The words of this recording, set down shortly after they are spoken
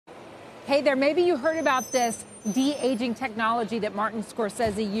Hey there, maybe you heard about this de-aging technology that Martin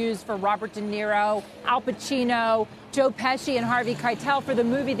Scorsese used for Robert De Niro, Al Pacino, Joe Pesci, and Harvey Keitel for the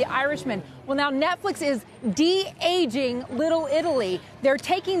movie The Irishman. Well, now Netflix is de-aging Little Italy. They're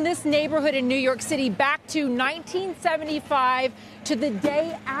taking this neighborhood in New York City back to 1975, to the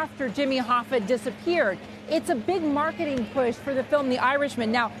day after Jimmy Hoffa disappeared. It's a big marketing push for the film The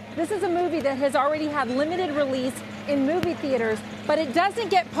Irishman. Now, this is a movie that has already had limited release in movie theaters, but it doesn't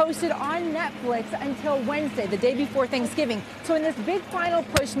get posted on Netflix until Wednesday, the day before Thanksgiving. So in this big final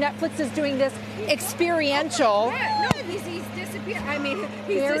push, Netflix is doing this experiential. Yeah, no, he's disappeared. I mean,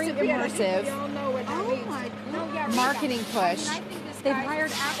 he's very disappeared. immersive. We all know what that means. My No, yeah, marketing push. They've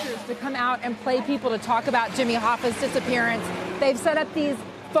hired actors to come out and play people to talk about Jimmy Hoffa's disappearance. They've set up these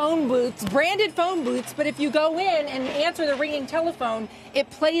phone booths, branded phone booths, but if you go in and answer the ringing telephone, it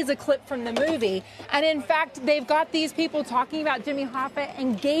plays a clip from the movie. And in fact, they've got these people talking about Jimmy Hoffa,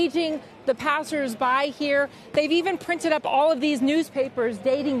 engaging the passers-by here. They've even printed up all of these newspapers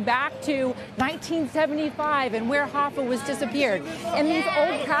dating back to 1975 and where Hoffa was disappeared. In these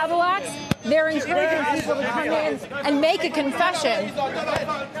old Cadillacs, they're encouraging people to come in and make a confession.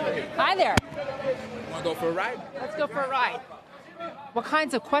 Hi there. Want to go for a ride? Let's go for a ride. What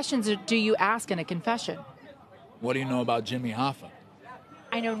kinds of questions do you ask in a confession? What do you know about Jimmy Hoffa?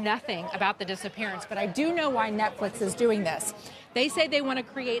 I know nothing about the disappearance, but I do know why Netflix is doing this. They say they want to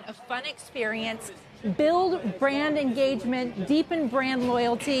create a fun experience, build brand engagement, deepen brand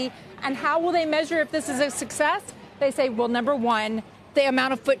loyalty. And how will they measure if this is a success? They say, well, number one, the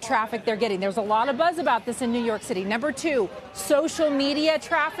amount of foot traffic they're getting. There's a lot of buzz about this in New York City. Number two, social media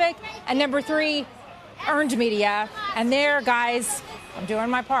traffic. And number three, earned media. And there, guys, I'm doing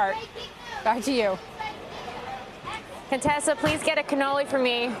my part. Back to you. Contessa, please get a cannoli for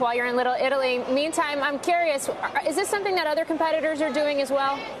me while you're in Little Italy. Meantime, I'm curious, is this something that other competitors are doing as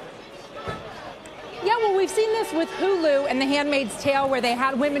well? Yeah, well, we've seen this with Hulu and The Handmaid's Tale, where they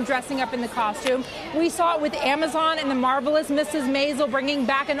had women dressing up in the costume. We saw it with Amazon and The Marvelous Mrs. Maisel bringing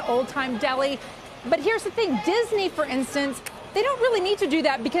back an old-time deli. But here's the thing, Disney, for instance, they don't really need to do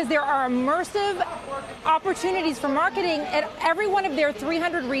that because there are immersive opportunities for marketing at every one of their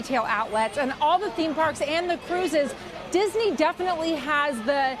 300 retail outlets and all the theme parks and the cruises. Disney definitely has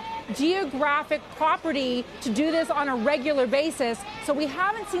the geographic property to do this on a regular basis. So we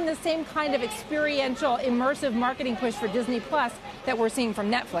haven't seen the same kind of experiential, immersive marketing push for Disney Plus that we're seeing from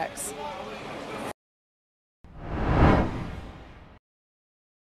Netflix.